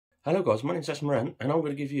Hello guys, my name's Asmaran and I'm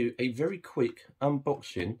going to give you a very quick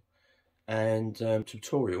unboxing and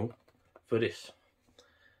tutorial for this.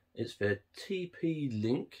 It's the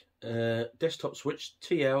TP-Link desktop switch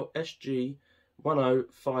TL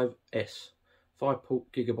SG105S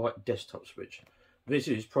 5-port Gigabit desktop switch. This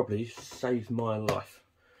has probably saved my life,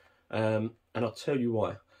 and I'll tell you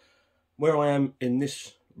why. Where I am in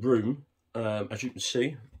this room, as you can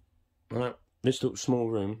see, right, this little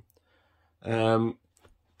small room,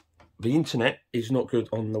 the internet is not good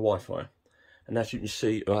on the Wi-Fi, and as you can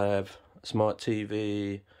see, I have a smart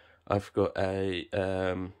TV, I've got a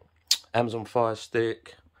Amazon Fire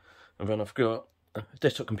Stick, and then I've got a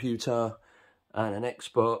desktop computer and an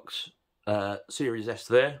Xbox Series S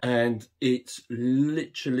there, and it's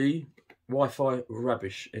literally Wi-Fi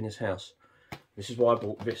rubbish in this house. This is why I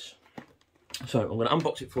bought this. So I'm going to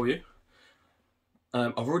unbox it for you.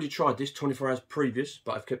 I've already tried this 24 hours previous,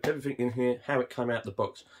 but I've kept everything in here how it came out of the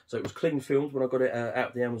box. So it was clean filmed when I got it out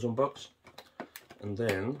of the Amazon box. And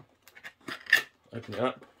then open it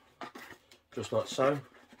up, just like so.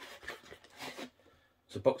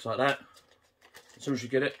 It's a box like that. As soon as you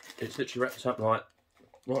get it, it's literally wrapped up like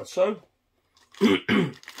so.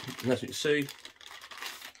 And as you can see,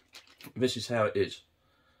 this is how it is.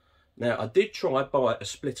 Now I did try buy a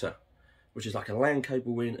splitter, which is like a LAN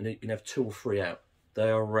cable in, and you can have 2 or 3 out. They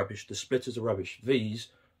are rubbish. The splitters are rubbish.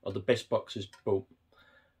 These are the best boxes bought.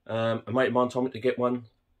 A mate of mine told me to get one,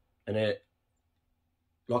 and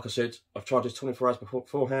like I said, I've tried this 24 hours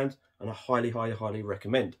beforehand, and I highly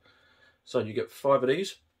recommend. So you get 5 of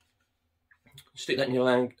these. Stick that in your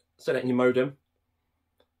LAN, set that in your modem,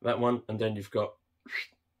 that one, and then you've got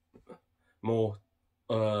more.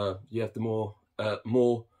 You have the more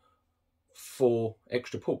 4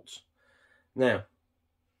 extra ports. Now,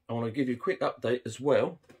 I want to give you a quick update as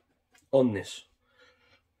well on this.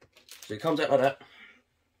 So it comes out like that.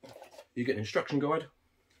 You get an instruction guide,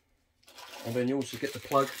 and then you also get the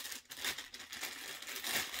plug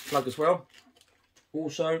as well.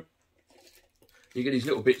 Also, you get these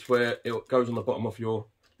little bits where it goes on the bottom of your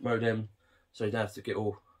modem, so you don't have to get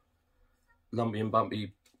all lumpy and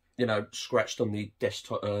bumpy, you know, scratched on the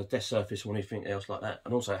desktop desk surface or anything else like that.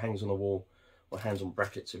 And also it hangs on the wall or hangs on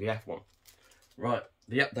brackets if you have one. Right,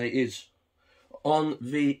 the update is on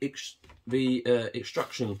the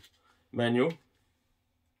instruction manual.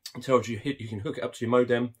 It tells you you can hook it up to your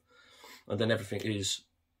modem, and then everything is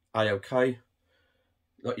a-okay.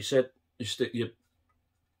 Like you said, you stick your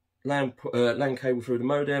LAN cable through the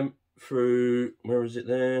modem, through, where is it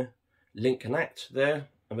there? Link and act there,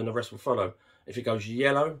 and then the rest will follow. If it goes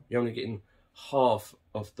yellow, you're only getting half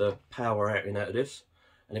of the power out of this,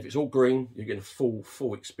 and if it's all green, you're getting a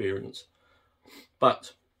full experience.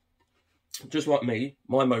 But just like me,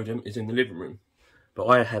 my modem is in the living room, but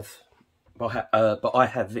I have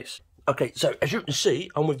this. Okay, so as you can see,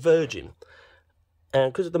 I'm with Virgin,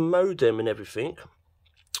 and because of the modem and everything,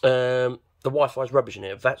 the Wi-Fi is rubbish in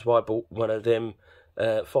here. That's why I bought one of them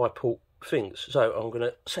 5-port things. So I'm going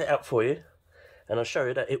to set it up for you, and I'll show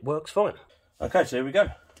you that it works fine. Okay, so here we go.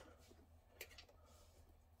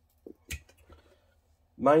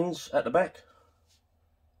 Mains at the back,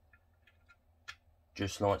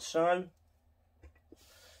 just like so.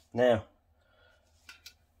 Now,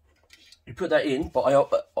 you put that in, but I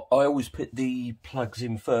always put the plugs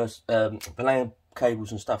in first, the LAN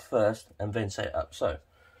cables and stuff first, and then set it up. So,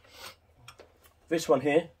 this one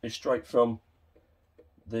here is straight from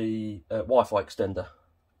the Wi-Fi extender.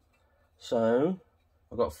 So,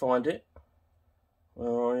 I've got to find it. Where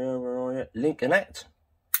are you? Link and act,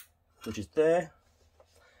 which is there.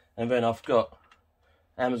 And then I've got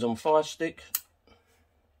Amazon Fire Stick.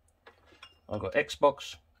 I've got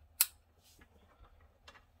Xbox.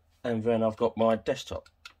 And then I've got my desktop.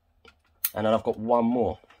 And then I've got one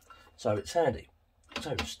more. So it's handy.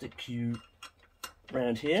 So stick you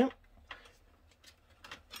round here.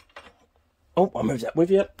 Oh, I'll move that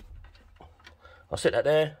with you. I'll set that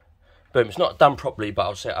there. Boom, it's not done properly, but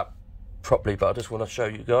I'll set up properly. But I just want to show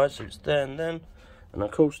you guys. So it's there and then. And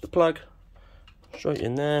of course the plug. Straight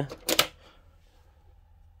in there.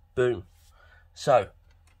 Boom. So,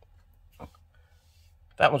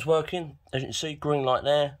 that one's working. As you can see, green light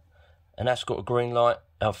there. And that's got a green light.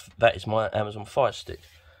 That is my Amazon Fire Stick.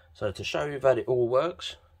 So to show you that it all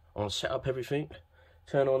works, I'm going to set up everything,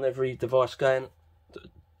 turn on every device scan,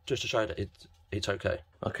 just to show that it's okay.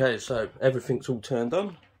 Okay, so everything's all turned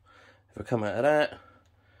on. If I come out of that,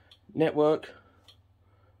 network,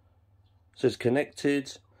 says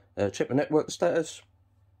connected, check the network status,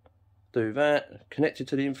 do that, connected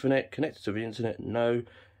to the internet, no,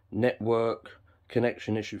 network,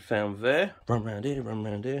 connection issue found there. Run around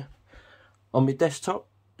here. On my desktop,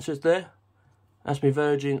 it says there. That's my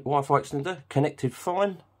Virgin Wi-Fi extender, connected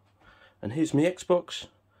fine. And here's my Xbox.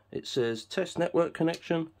 It says test network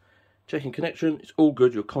connection, checking connection. It's all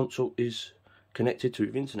good. Your console is connected to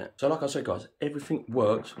the internet. So like I said, guys, everything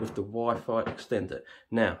works with the Wi-Fi extender.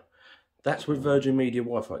 Now, that's with Virgin Media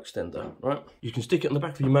Wi-Fi extender, right? You can stick it on the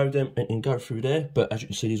back of your modem and go through there. But as you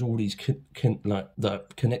can see, there's all these like the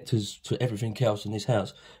connectors to everything else in this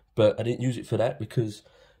house. But I didn't use it for that because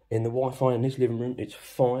in the Wi-Fi in this living room, it's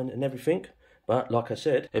fine and everything. But like I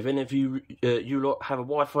said, if any of you lot have a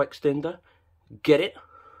Wi-Fi extender, get it,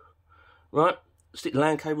 right? Stick the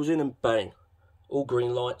LAN cables in and bang, all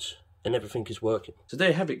green lights and everything is working. So there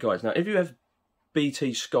you have it, guys. Now, if you have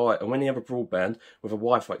BT, Sky or any other broadband with a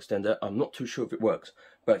Wi-Fi extender, I'm not too sure if it works.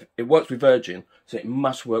 But it works with Virgin, so it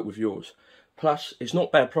must work with yours. Plus, it's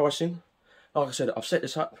not bad pricing. Like I said, I've set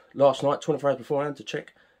this up last night, 24 hours beforehand to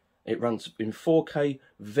check. It runs in 4K,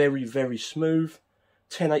 very, very smooth.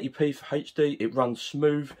 1080p for HD, it runs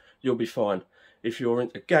smooth, you'll be fine. If you're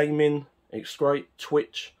into gaming, it's great.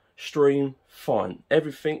 Twitch, stream, fine.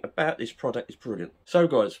 Everything about this product is brilliant. So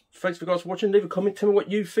guys, thanks for watching. Leave a comment, tell me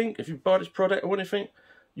what you think. If you buy this product or anything,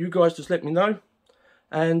 you guys just let me know.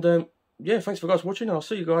 And yeah, thanks for watching. I'll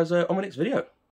see you guys on my next video.